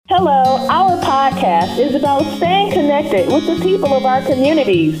Hello, our podcast is about staying connected with the people of our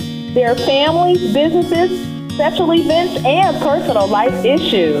communities, their families, businesses, special events, and personal life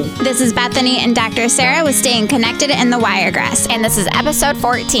issues. This is Bethany and Dr. Sarah with Staying Connected in the Wiregrass, and this is episode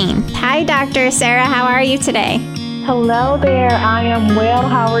 14. Hi, Dr. Sarah. How are you today? Hello there. I am well.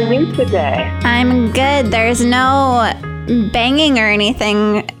 How are you today? I'm good. There's no banging or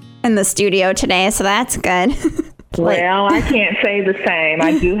anything in the studio today, so that's good. Well, I can't say the same.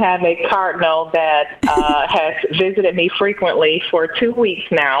 I do have a cardinal that has visited me frequently for 2 weeks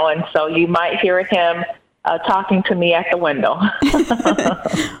now, and so you might hear him talking to me at the window.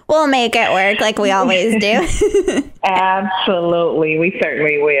 We'll make it work like we always do. Absolutely. We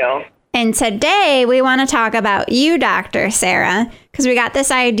certainly will. And today we want to talk about you, Dr. Sarah, because we got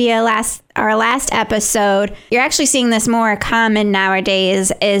this idea our last episode. You're actually seeing this more common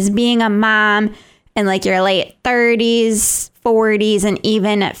nowadays, is being a mom in like your late 30s, 40s, and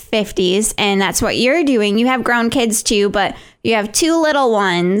even 50s. And that's what you're doing. You have grown kids too, but you have two little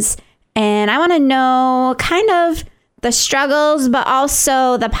ones. And I want to know kind of the struggles, but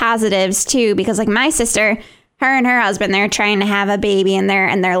also the positives too, because like my sister, her and her husband, they're trying to have a baby in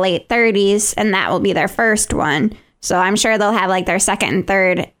their late 30s, and that will be their first one. So I'm sure they'll have like their second and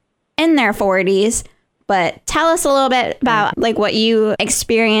third in their 40s. But tell us a little bit about like what you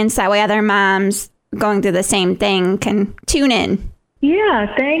experienced. That way other moms going through the same thing can tune in.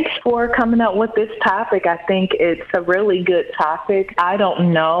 Yeah, thanks for coming up with this topic. I think it's a really good topic. I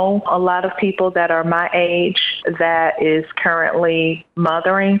don't know a lot of people that are my age that is currently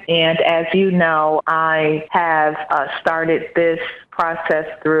mothering. And as you know, I have started this process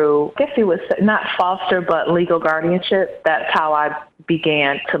through, I guess it was not foster, but legal guardianship. That's how I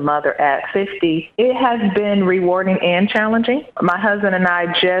began to mother at 50. It has been rewarding and challenging. My husband and I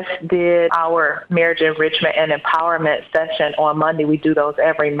just did our marriage enrichment and empowerment session on Monday. We do those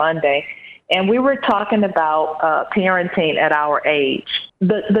every Monday. And we were talking about parenting at our age.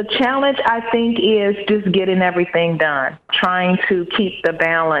 The challenge, I think, is just getting everything done, trying to keep the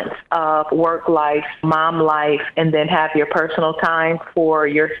balance of work life, mom life, and then have your personal time for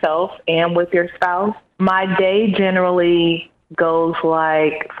yourself and with your spouse. My day generally goes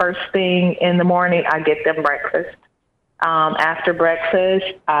like first thing in the morning, I get them breakfast. After breakfast,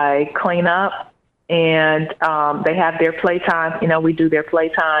 I clean up and they have their playtime. You know, we do their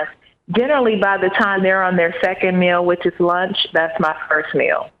playtime. Generally, by the time they're on their second meal, which is lunch, that's my first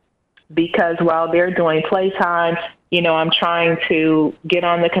meal. Because while they're doing playtime, you know, I'm trying to get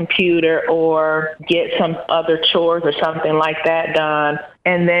on the computer or get some other chores or something like that done.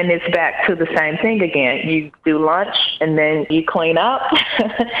 And then it's back to the same thing again. You do lunch and then you clean up.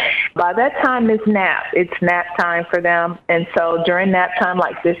 By that time, it's nap. It's nap time for them. And so during nap time,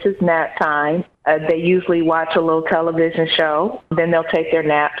 like this is nap time, they usually watch a little television show. Then they'll take their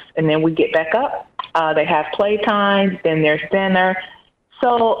naps and then we get back up. They have playtime. Then there's dinner.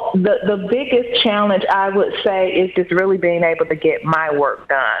 So the biggest challenge, I would say, is just really being able to get my work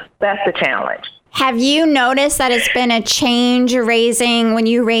done. That's the challenge. Have you noticed that it's been a change raising when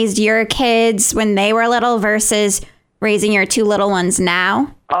you raised your kids when they were little versus raising your two little ones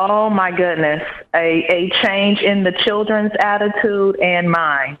now? Oh, my goodness. A change in the children's attitude and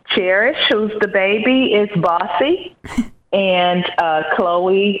mine. Cherish, who's the baby, is bossy. And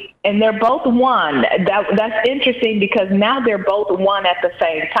Chloe, and they're both one. That's interesting because now they're both one at the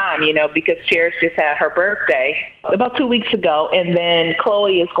same time, you know, because Cherish just had her birthday about 2 weeks ago, and then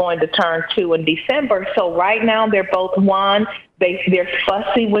Chloe is going to turn 2 in December. So right now they're both one. They're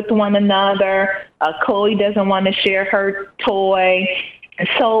fussy with one another. Chloe doesn't want to share her toy.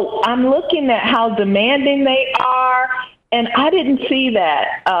 So I'm looking at how demanding they are. And I didn't see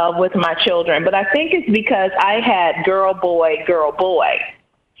that with my children, but I think it's because I had girl, boy, girl, boy.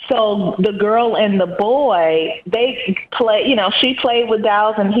 So the girl and the boy, they play, you know, she played with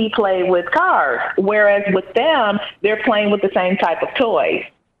dolls and he played with cars. Whereas with them, they're playing with the same type of toys.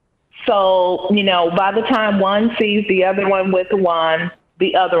 So, you know, by the time one sees the other one with one,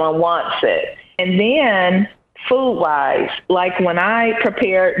 the other one wants it. And then food-wise, like when I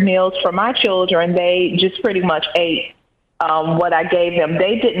prepared meals for my children, they just pretty much ate what I gave them.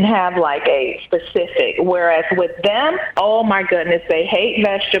 They didn't have like a specific, whereas with them, oh my goodness, they hate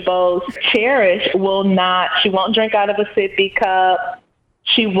vegetables. Cherish she won't drink out of a sippy cup.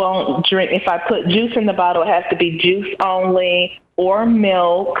 She won't drink, if I put juice in the bottle, it has to be juice only or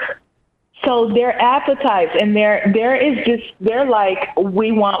milk. So their appetites and they're like,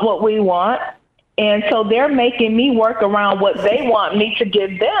 we want what we want. And so they're making me work around what they want me to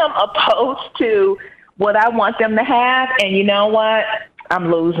give them opposed to what I want them to have. And you know what? I'm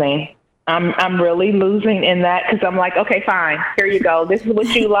losing. I'm really losing in that because I'm like, okay, fine, here you go. This is what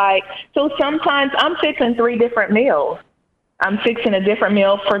you like. So sometimes I'm fixing 3 different meals. I'm fixing a different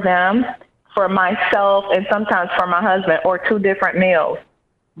meal for them, for myself, and sometimes for my husband, or 2 different meals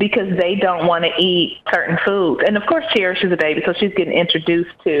because they don't want to eat certain foods. And of course, Cherish is a baby, so she's getting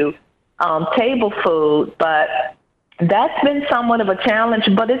introduced to table food, but that's been somewhat of a challenge,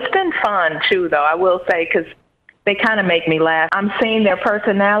 but it's been fun too, though, I will say, because they kind of make me laugh. I'm seeing their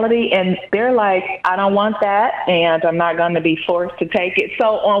personality, and they're like, I don't want that, and I'm not going to be forced to take it. So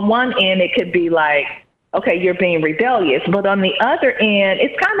on one end, it could be like, okay, you're being rebellious. But on the other end,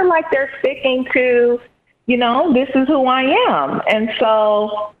 it's kind of like they're sticking to, this is who I am. And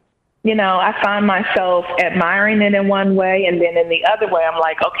so, I find myself admiring it in one way, and then in the other way, I'm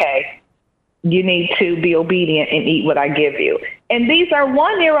like, okay, you need to be obedient and eat what I give you. And these are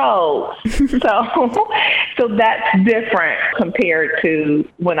 1-year-olds. So that's different compared to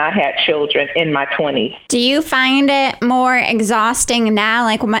when I had children in my 20s. Do you find it more exhausting now?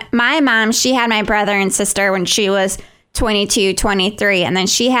 Like my mom, she had my brother and sister when she was 22, 23, and then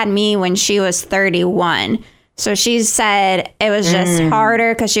she had me when she was 31. So she said it was just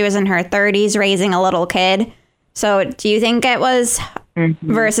harder because she was in her 30s raising a little kid. So do you think it was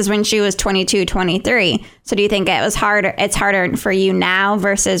versus when she was 22, 23? So do you think it was harder? It's harder for you now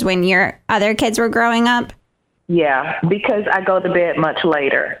versus when your other kids were growing up? Yeah, because I go to bed much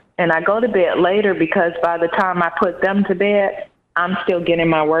later. And I go to bed later because by the time I put them to bed, I'm still getting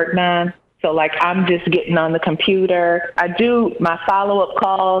my work done. So like I'm just getting on the computer. I do my follow-up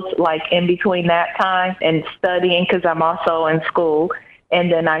calls like in between that time and studying because I'm also in school. And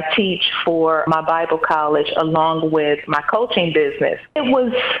then I teach for my Bible college along with my coaching business. It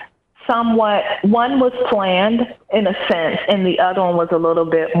was somewhat, one was planned in a sense, and the other one was a little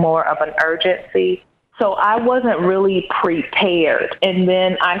bit more of an urgency. So I wasn't really prepared. And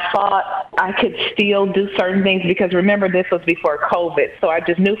then I thought I could still do certain things because remember, this was before COVID. So I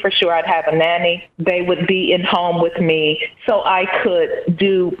just knew for sure I'd have a nanny. They would be in home with me so I could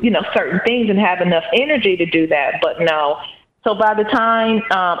do, certain things and have enough energy to do that. But no. So by the time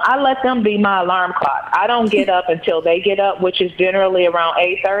I let them be my alarm clock, I don't get up until they get up, which is generally around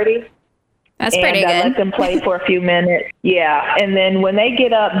 8:30. That's pretty good. And I let them play for a few minutes. Yeah. And then when they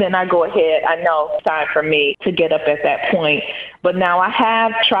get up, then I go ahead. I know it's time for me to get up at that point. But now I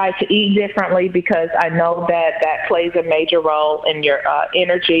have tried to eat differently because I know that plays a major role in your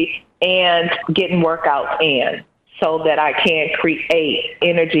energy and getting workouts in, so that I can create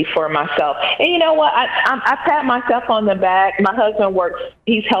energy for myself. And you know what? I pat myself on the back. My husband works.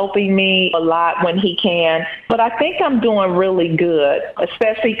 He's helping me a lot when he can. But I think I'm doing really good,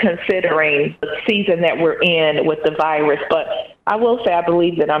 especially considering the season that we're in with the virus. But I will say I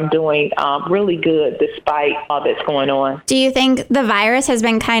believe that I'm doing really good despite all that's going on. Do you think the virus has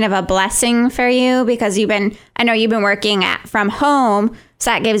been kind of a blessing for you? Because I know you've been working from home, so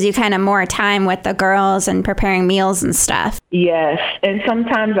that gives you kind of more time with the girls and preparing meals and stuff. Yes. And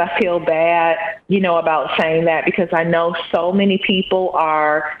sometimes I feel bad, about saying that because I know so many people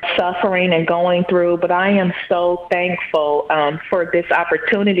are suffering and going through, but I am so thankful for this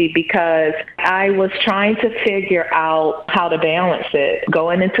opportunity because I was trying to figure out how to balance it.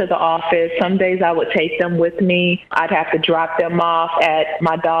 Going into the office, some days I would take them with me. I'd have to drop them off at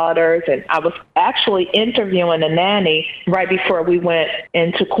my daughter's, and I was actually interviewing a nanny right before we went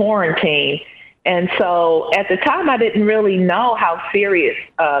into quarantine. And so at the time, I didn't really know how serious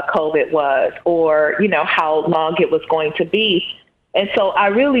COVID was or, how long it was going to be. And so I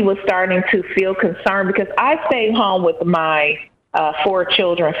really was starting to feel concerned because I stayed home with my 4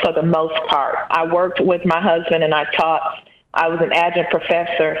 children for the most part. I worked with my husband and I taught. I was an adjunct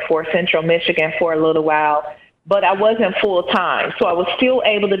professor for Central Michigan for a little while, but I wasn't full time. So I was still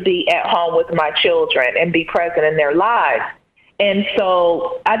able to be at home with my children and be present in their lives. And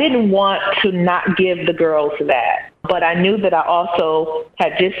so I didn't want to not give the girls that. But I knew that I also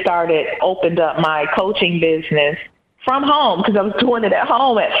had just opened up my coaching business from home because I was doing it at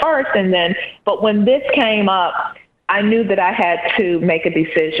home at first. But when this came up, I knew that I had to make a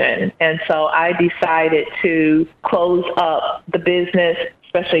decision. And so I decided to close up the business,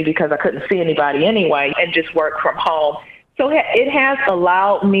 especially because I couldn't see anybody anyway, and just work from home. So it has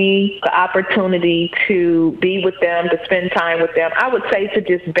allowed me the opportunity to be with them, to spend time with them. I would say to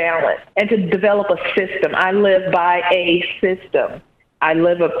just balance and to develop a system. I live by a system. I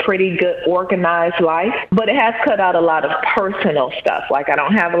live a pretty good organized life, but it has cut out a lot of personal stuff. Like I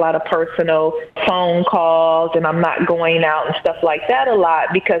don't have a lot of personal phone calls and I'm not going out and stuff like that a lot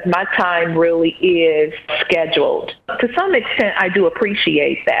because my time really is scheduled. To some extent, I do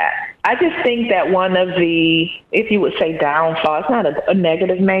appreciate that. I just think that one of the, if you would say downfall, it's not a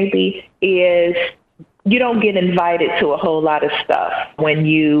negative maybe, is you don't get invited to a whole lot of stuff when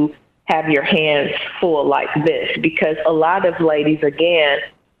you have your hands full like this, because a lot of ladies, again,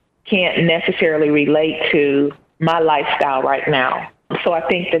 can't necessarily relate to my lifestyle right now. So I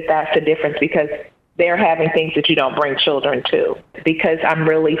think that that's the difference, because they're having things that you don't bring children to, because I'm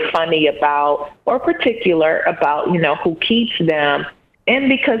really funny about, or particular about, who keeps them. And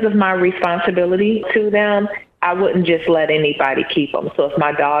because of my responsibility to them, I wouldn't just let anybody keep them. So if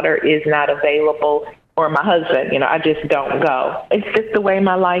my daughter is not available, or my husband, I just don't go. It's just the way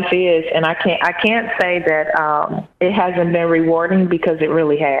my life is. And I can't say that it hasn't been rewarding, because it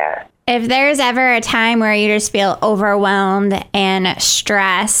really has. If there's ever a time where you just feel overwhelmed and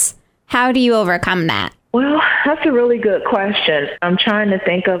stress, how do you overcome that? Well, that's a really good question. I'm trying to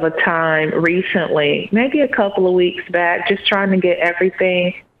think of a time recently, maybe a couple of weeks back, just trying to get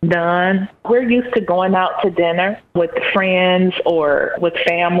everything done. We're used to going out to dinner with friends or with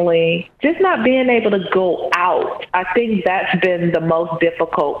family, just not being able to go out. I think that's been the most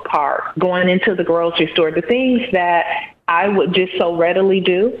difficult part, going into the grocery store. The things that I would just so readily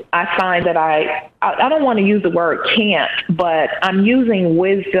do, I find that I don't want to use the word can't, but I'm using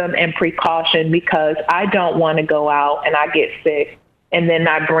wisdom and precaution, because I don't want to go out and I get sick and then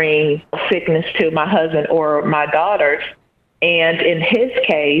I bring sickness to my husband or my daughters. And in his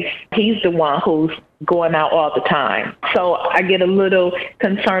case, he's the one who's going out all the time. So I get a little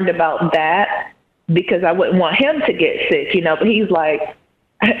concerned about that, because I wouldn't want him to get sick, but he's like,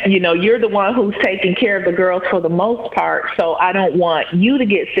 you're the one who's taking care of the girls for the most part, so I don't want you to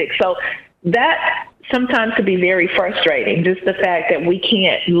get sick. So that sometimes could be very frustrating, just the fact that we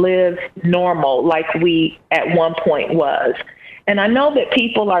can't live normal like we at one point was. And I know that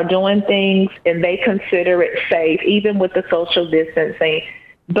people are doing things and they consider it safe, even with the social distancing,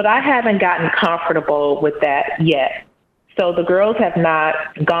 but I haven't gotten comfortable with that yet. So the girls have not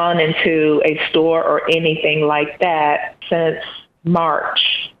gone into a store or anything like that since March.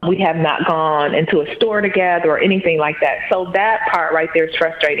 We have not gone into a store together or anything like that. So that part right there is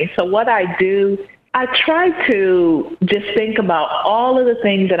frustrating. So what I do, I try to just think about all of the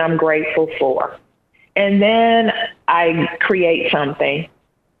things that I'm grateful for. And then I create something.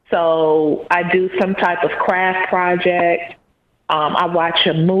 So I do some type of craft project. I watch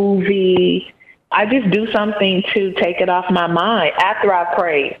a movie. I just do something to take it off my mind after I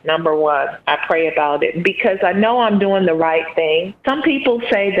pray. Number one, I pray about it, because I know I'm doing the right thing. Some people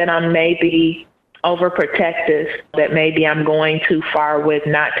say that I'm maybe overprotective, that maybe I'm going too far with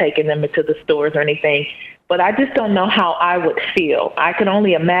not taking them into the stores or anything. But I just don't know how I would feel. I can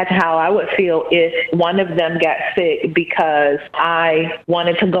only imagine how I would feel if one of them got sick because I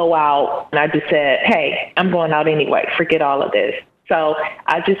wanted to go out and I just said, hey, I'm going out anyway. Forget all of this. So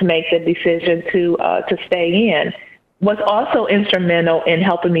I just make the decision to stay in. What's also instrumental in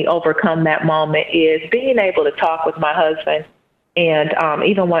helping me overcome that moment is being able to talk with my husband. And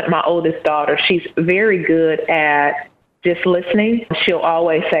even my oldest daughter, she's very good at just listening. She'll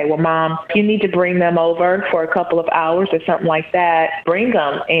always say, well, Mom, if you need to bring them over for a couple of hours or something like that, bring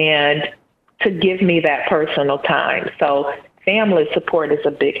them, and to give me that personal time. So family support is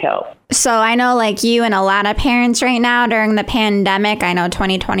a big help. So I know, like you and a lot of parents right now during the pandemic, I know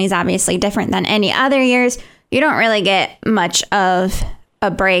 2020 is obviously different than any other years. You don't really get much of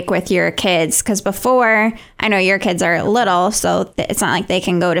a break with your kids, because before, I know your kids are little, so it's not like they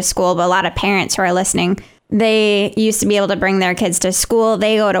can go to school, but a lot of parents who are listening, they used to be able to bring their kids to school,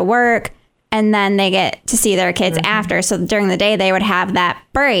 they go to work, and then they get to see their kids after. So during the day, they would have that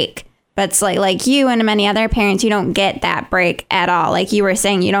break. But it's like you and many other parents, you don't get that break at all. Like you were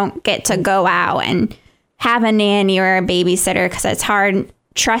saying, you don't get to go out and have a nanny or a babysitter, because it's hard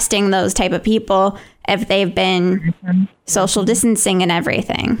trusting those type of people if they've been social distancing and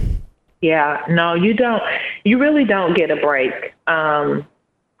everything. Yeah, no, you don't. You really don't get a break.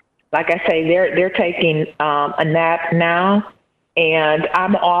 Like I say, they're taking a nap now, and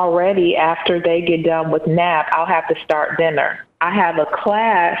I'm already, after they get done with nap, I'll have to start dinner. I have a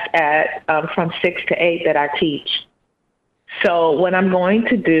class at from 6 to 8 that I teach. So what I'm going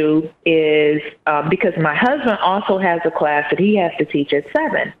to do is, because my husband also has a class that he has to teach at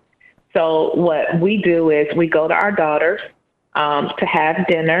 7. So what we do is we go to our daughters to have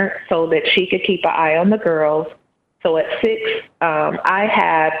dinner so that she could keep an eye on the girls. So at 6, I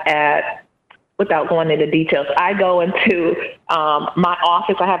have without going into details, I go into my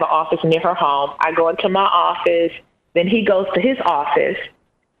office. I have an office near her home. I go into my office. Then he goes to his office,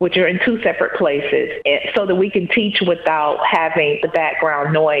 which are in 2 separate places, so that we can teach without having the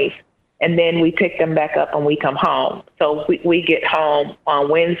background noise. and then we pick them back up and we come home. So we get home on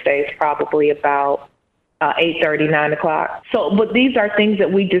Wednesdays probably about 8:30, 9 o'clock. So, but these are things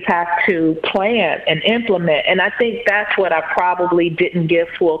that we just have to plan and implement. And I think that's what I probably didn't give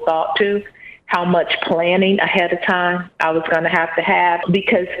full thought to, how much planning ahead of time I was going to have,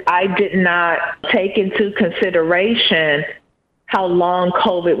 because I did not take into consideration how long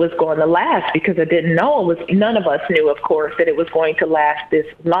COVID was going to last, because I didn't know none of us knew, of course, that it was going to last this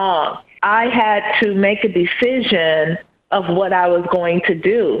long. I had to make a decision of what I was going to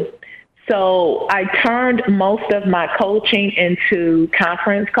do. So I turned most of my coaching into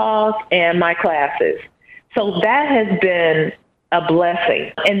conference calls and my classes. So that has been a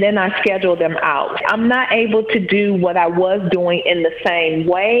blessing. And then I schedule them out. I'm not able to do what I was doing in the same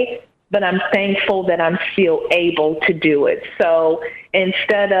way, but I'm thankful that I'm still able to do it. So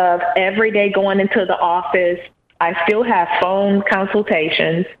instead of every day going into the office, I still have phone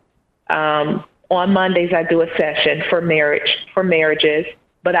consultations. On Mondays, I do a session for marriages,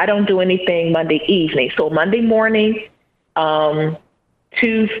 but I don't do anything Monday evening. So Monday morning,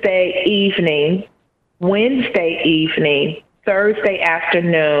 Tuesday evening, Wednesday evening, Thursday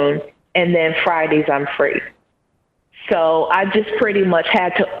afternoon, and then Fridays I'm free. So I just pretty much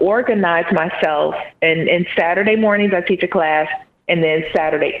had to organize myself. And Saturday mornings I teach a class, and then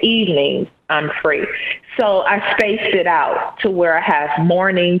Saturday evenings I'm free. So I spaced it out to where I have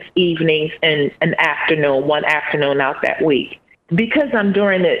mornings, evenings, and an afternoon, one afternoon out that week. Because I'm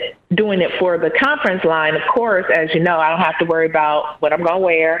doing it for the conference line, of course, as you know, I don't have to worry about what I'm going to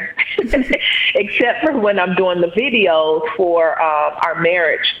wear, except for when I'm doing the videos for our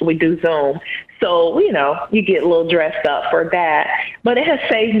marriage. We do Zoom. So, you get a little dressed up for that. But it has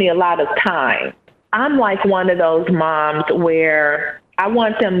saved me a lot of time. I'm like one of those moms where I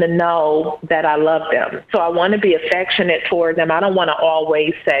want them to know that I love them. So I want to be affectionate toward them. I don't want to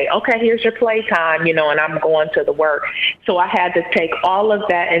always say, okay, here's your playtime, and I'm going to the work. So I had to take all of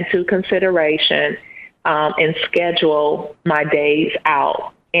that into consideration and schedule my days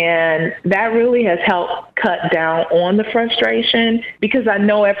out. And that really has helped cut down on the frustration, because I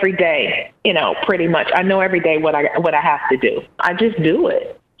know every day, pretty much, I know every day what I have to do. I just do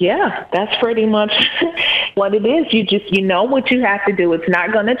it. Yeah, that's pretty much what it is. You know what you have to do. It's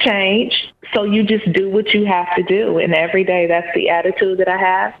not going to change. So you just do what you have to do. And every day, that's the attitude that I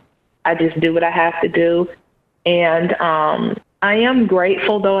have. I just do what I have to do. And I am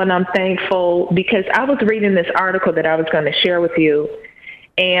grateful, though, and I'm thankful, because I was reading this article that I was going to share with you.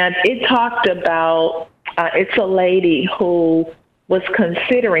 And it talked about, it's a lady who was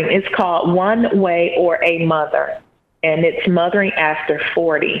considering, it's called One Way or a Mother. And it's mothering after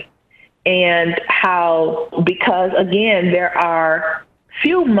 40. And how, because again, there are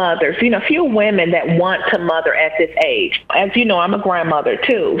few mothers, few women that want to mother at this age. As you know, I'm a grandmother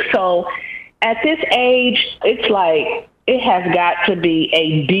too. So at this age, it's like, it has got to be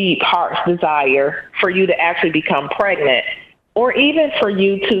a deep heart's desire for you to actually become pregnant, or even for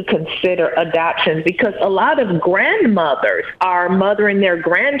you to consider adoption, because a lot of grandmothers are mothering their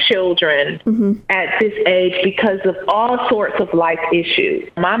grandchildren at this age because of all sorts of life issues.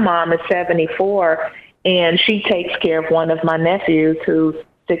 My mom is 74, and she takes care of one of my nephews who's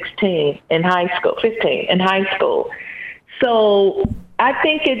 15 in high school. So I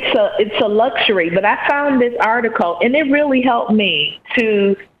think it's a luxury, but I found this article, and it really helped me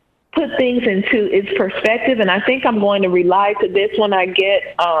to put things into its perspective, and I think I'm going to rely to this when I get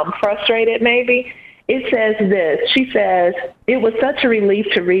frustrated maybe. It says this. She says, it was such a relief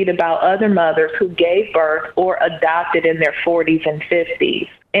to read about other mothers who gave birth or adopted in their 40s and 50s.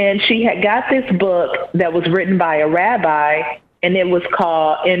 And she had got this book that was written by a rabbi, and it was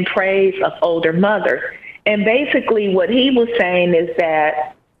called In Praise of Older Mothers. And basically what he was saying is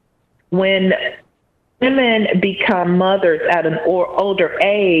that when women become mothers at an older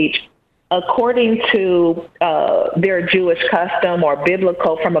age, according to their Jewish custom or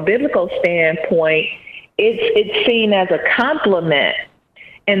from a biblical standpoint, it's seen as a compliment.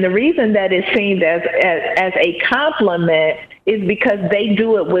 And the reason that it's seen as a compliment is because they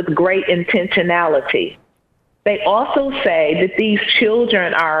do it with great intentionality. They also say that these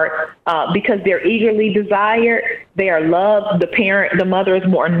children are, because they're eagerly desired, they are loved. The mother is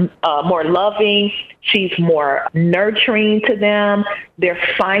more loving. She's more nurturing to them. Their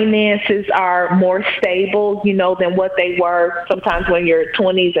finances are more stable, than what they were sometimes when you're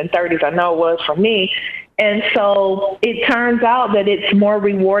 20s and 30s. I know it was for me. And so it turns out that it's more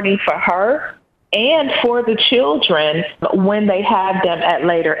rewarding for her and for the children when they have them at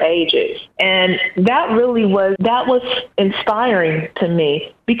later ages. And that was inspiring to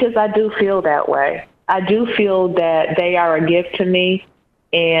me, because I do feel that way. I do feel that they are a gift to me,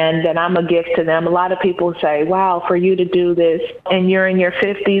 and that I'm a gift to them. A lot of people say, wow, for you to do this and you're in your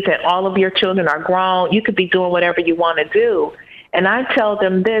 50s and all of your children are grown, you could be doing whatever you want to do. And I tell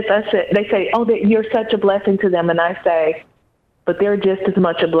them this, they say, oh, that you're such a blessing to them. And I say, but they're just as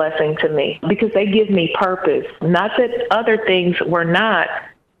much a blessing to me because they give me purpose. Not that other things were not,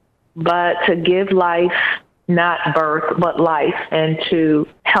 but to give life, not birth, but life, and to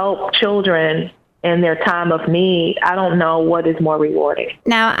help children in their time of need. I don't know what is more rewarding.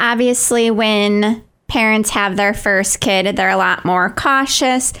 Now, obviously, when parents have their first kid, they're a lot more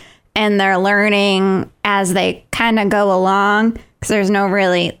cautious and they're learning as they kind of go along because there's no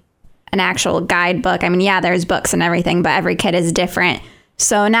really an actual guidebook. I mean, yeah, there's books and everything, but every kid is different.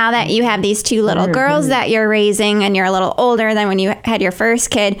 So now that you have these two little girls that you're raising and you're a little older than when you had your first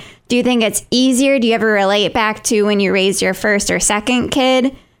kid, do you think it's easier? Do you ever relate back to when you raised your first or second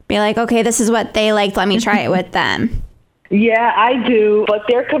kid? Be like, okay, this is what they liked. Let me try it with them. Yeah, I do, but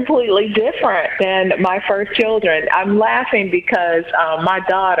they're completely different than my first children. I'm laughing because my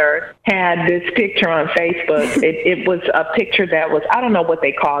daughter had this picture on Facebook. It was a picture that was, I don't know what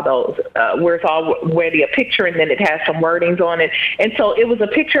they call those, where it's already a picture and then it has some wordings on it. And so it was a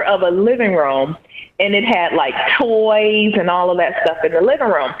picture of a living room, and it had like toys and all of that stuff in the living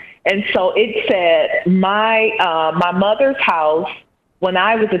room. And so it said, my mother's house when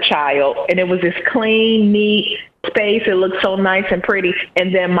I was a child, and it was this clean, neat space. It looked so nice and pretty.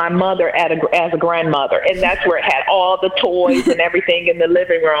 And then my mother as a grandmother. And that's where it had all the toys and everything in the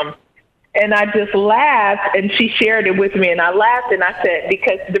living room. And I just laughed, and she shared it with me. And I laughed, and I said,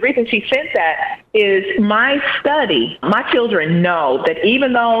 because the reason she sent that is my study. My children know that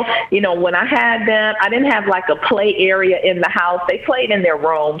even though, when I had them, I didn't have like a play area in the house. They played in their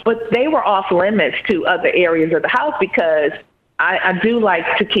rooms, but they were off limits to other areas of the house because I do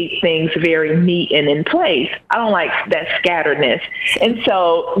like to keep things very neat and in place. I don't like that scatteredness. And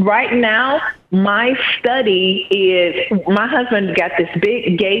so right now, my study is, my husband got this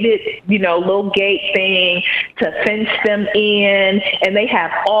big gated, little gate thing to fence them in, and they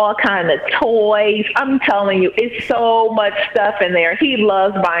have all kind of toys. I'm telling you, it's so much stuff in there. He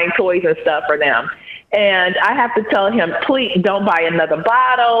loves buying toys and stuff for them. And I have to tell him, please don't buy another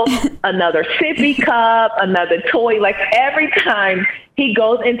bottle, another sippy cup, another toy. Like every time he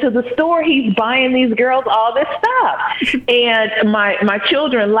goes into the store, he's buying these girls all this stuff. And my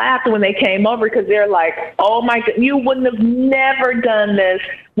children laughed when they came over because they're like, oh my God, you wouldn't have never done this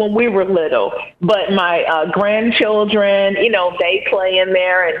when we were little. But my grandchildren, they play in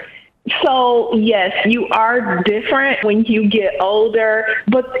there. And so, yes, you are different when you get older,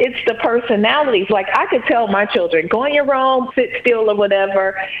 but it's the personalities. Like I could tell my children, go in your room, sit still or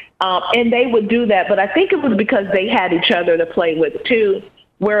whatever, and they would do that. But I think it was because they had each other to play with too.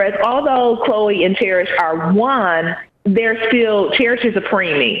 Whereas although Chloe and Cherish are one, Cherish is a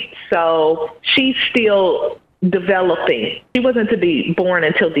preemie. So she's still developing. She wasn't to be born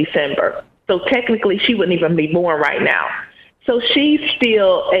until December. So technically she wouldn't even be born right now. So she's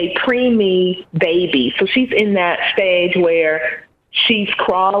still a preemie baby. So she's in that stage where she's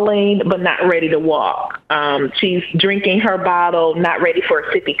crawling but not ready to walk. She's drinking her bottle, not ready for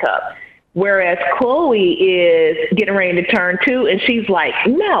a sippy cup. Whereas Chloe is getting ready to turn 2, and she's like,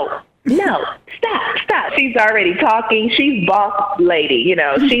 no, stop. She's already talking. She's boss lady,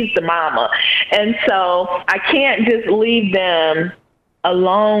 she's the mama. And so I can't just leave them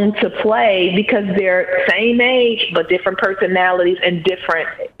alone to play because they're same age but different personalities and different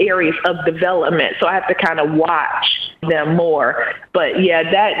areas of development. So I have to kind of watch them more. But yeah,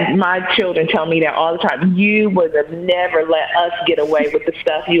 that my children tell me that all the time. You would have never let us get away with the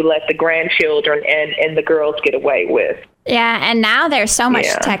stuff you let the grandchildren and the girls get away with. Yeah, and now there's so much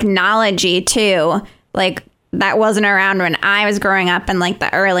technology too. Like that wasn't around when I was growing up in like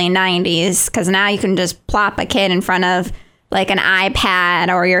the early 90s, because now you can just plop a kid in front of like an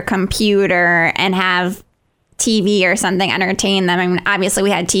iPad or your computer and have TV or something entertain them. I mean, obviously we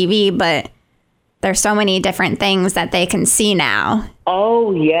had TV, but there's so many different things that they can see now.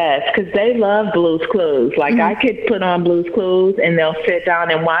 Oh, yes, because they love Blue's Clues. Like I could put on Blue's Clues and they'll sit down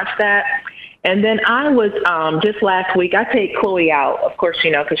and watch that. And then I was, just last week, I take Chloe out, of course,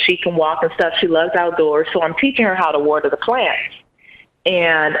 because she can walk and stuff. She loves outdoors. So I'm teaching her how to water the plants.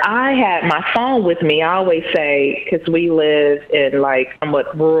 And I had my phone with me. I always say, because we live in like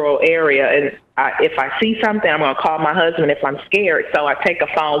somewhat rural area, and if I see something, I'm going to call my husband if I'm scared. So I take a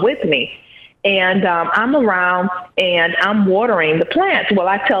phone with me. And I'm around and I'm watering the plants. Well,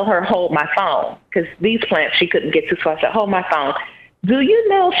 I tell her, hold my phone, because these plants she couldn't get to. So I said, hold my phone. Do you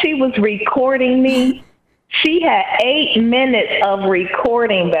know she was recording me? She had 8 minutes of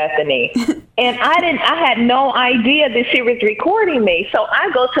recording, Bethany. And I had no idea that she was recording me. So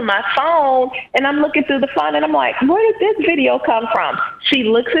I go to my phone and I'm looking through the phone and I'm like, where did this video come from? She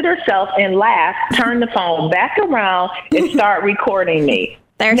looks at herself and laughs, turn the phone back around and start recording me.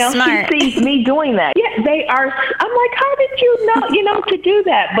 They're smart. She sees me doing that. Yeah, they are. I'm like, how did you know, to do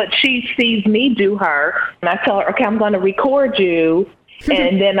that? But she sees me do her. And I tell her, okay, I'm going to record you.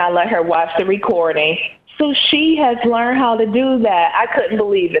 And then I let her watch the recording. So she has learned how to do that. I couldn't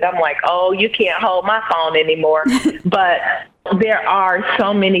believe it. I'm like, oh, you can't hold my phone anymore. But there are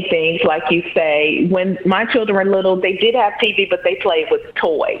so many things, like you say. When my children were little, they did have TV, but they played with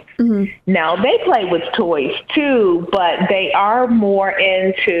toys. Mm-hmm. Now, they play with toys, too, but they are more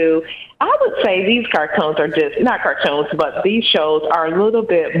into, I would say these cartoons are just, not cartoons, but these shows are a little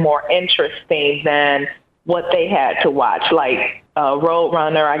bit more interesting than what they had to watch. Like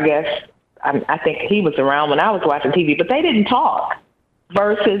Roadrunner, I guess. I think he was around when I was watching TV, but they didn't talk.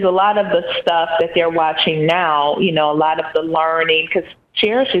 Versus a lot of the stuff that they're watching now, you know, a lot of the learning, because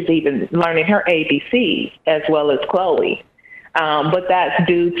Cherish is even learning her ABCs as well as Chloe. But that's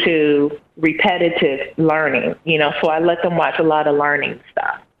due to repetitive learning, you know, so I let them watch a lot of learning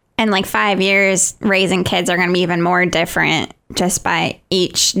stuff. In like 5 years, raising kids are going to be even more different just by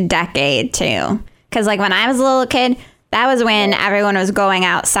each decade, too. Because like when I was a little kid, that was when everyone was going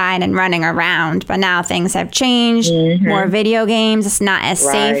outside and running around. But now things have changed. Mm-hmm. More video games. It's not as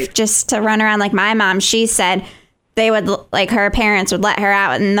safe just to run around. Like my mom, she said they would, like her parents would let her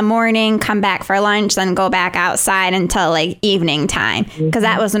out in the morning, come back for lunch, then go back outside until like evening time. Because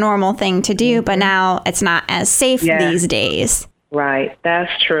that was a normal thing to do. But now it's not as safe these days. Right.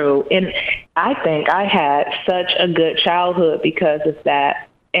 That's true. And I think I had such a good childhood because of that.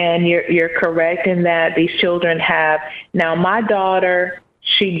 And you're correct in that these children have, now my daughter,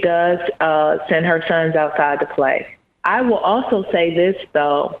 she does send her sons outside to play. I will also say this,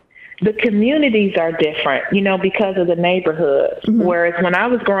 though, the communities are different, you know, because of the neighborhood. Mm-hmm. Whereas when I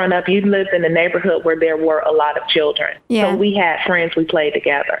was growing up, you lived in a neighborhood where there were a lot of children. Yeah. So we had friends, we played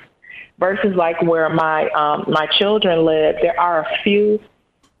together. Versus like where my children live, there are a few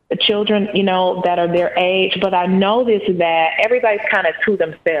children, you know, that are their age, but I noticed that everybody's kind of to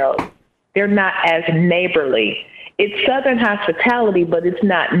themselves. They're not as neighborly. It's Southern hospitality, but it's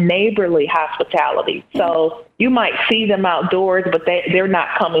not neighborly hospitality. So you might see them outdoors, but they're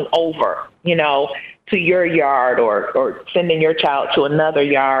not coming over, you know, to your yard or sending your child to another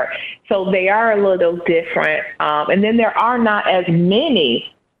yard. So they are a little different. And then there are not as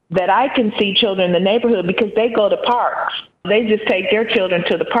many that I can see children in the neighborhood because they go to parks. They just take their children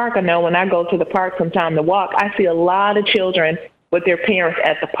to the park. I know when I go to the park sometime to walk, I see a lot of children with their parents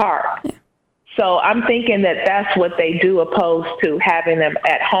at the park. Yeah. So I'm thinking that that's what they do opposed to having them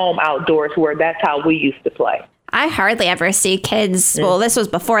at home outdoors where that's how we used to play. I hardly ever see kids. Well, this was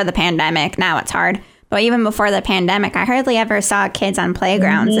before the pandemic. Now it's hard. But even before the pandemic, I hardly ever saw kids on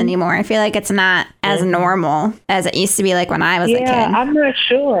playgrounds anymore. I feel like it's not as normal as it used to be like when I was a kid. Yeah, I'm not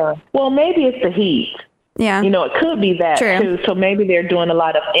sure. Well, maybe it's the heat. Yeah. You know, it could be that, too. So maybe they're doing a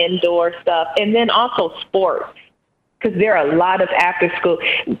lot of indoor stuff. And then also sports, because there are a lot of after school.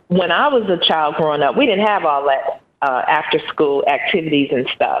 When I was a child growing up, we didn't have all that after school activities and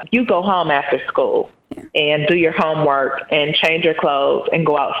stuff. You go home after school and do your homework and change your clothes and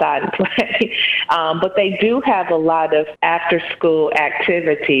go outside and play. But they do have a lot of after school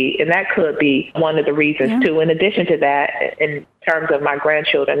activity, and that could be one of the reasons, too. In addition to that, in terms of my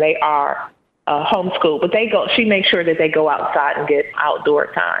grandchildren, they are homeschool, but she makes sure that they go outside and get outdoor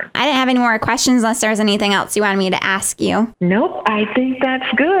time. I didn't have any more questions unless there was anything else you wanted me to ask you. Nope, I think that's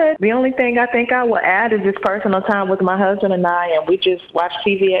good. The only thing I think I will add is just personal time with my husband and I, and we just watch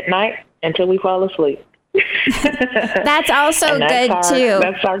TV at night until we fall asleep. That's also good, too.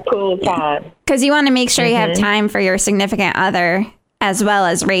 That's our cool time. Because you want to make sure you have time for your significant other as well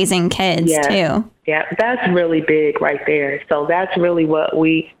as raising kids, too. Yeah, that's really big right there. So that's really what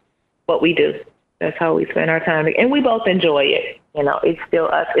we do. That's how we spend our time. And we both enjoy it. You know, it's still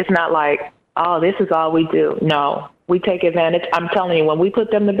us. It's not like, oh, this is all we do. No, we take advantage. I'm telling you, when we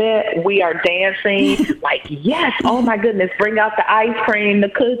put them to bed, we are dancing like, yes, oh my goodness, bring out the ice cream, the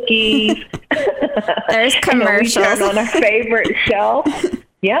cookies. There's commercials. We turn on our favorite show.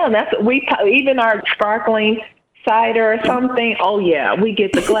 Yeah, that's even our sparkling cider or something. Oh yeah, we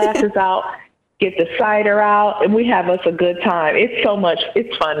get the glasses out, get the cider out, and we have us a good time. It's so much.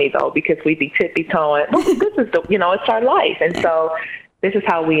 It's funny though because we be tippy-toeing. Well, this is it's our life, and so this is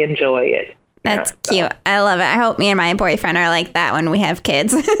how we enjoy it. That's cute. I love it. I hope me and my boyfriend are like that when we have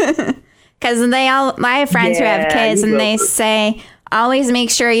kids, because I have friends who have kids, and they say, always make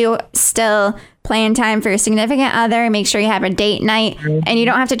sure you still plan time for your significant other. Make sure you have a date night. And you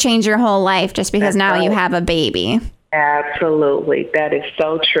don't have to change your whole life just because now you have a baby. Absolutely. That is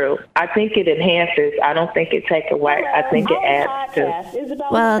so true. I think it enhances. I don't think it takes away. I think it adds to.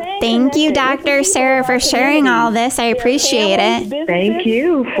 Well, thank you, Dr. Sarah, for sharing all this. I appreciate it. Thank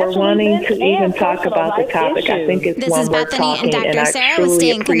you for wanting to even talk about the topic. I think it's this one is worth Bethany and talking, Dr. Sarah with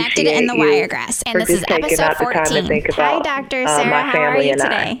Staying Connected in the Wiregrass. And this is episode 14. Hi, Dr. Sarah. How are you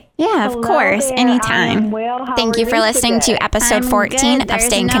today? Yeah, of course. Anytime. Thank you for listening to episode 14 of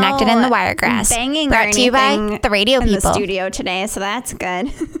Staying Connected in the Wiregrass. Brought to you by the radio people. In the studio today, so that's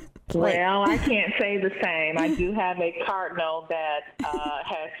good. Well, I can't say the same. I do have a cardinal that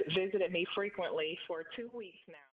has visited me frequently for 2 weeks now.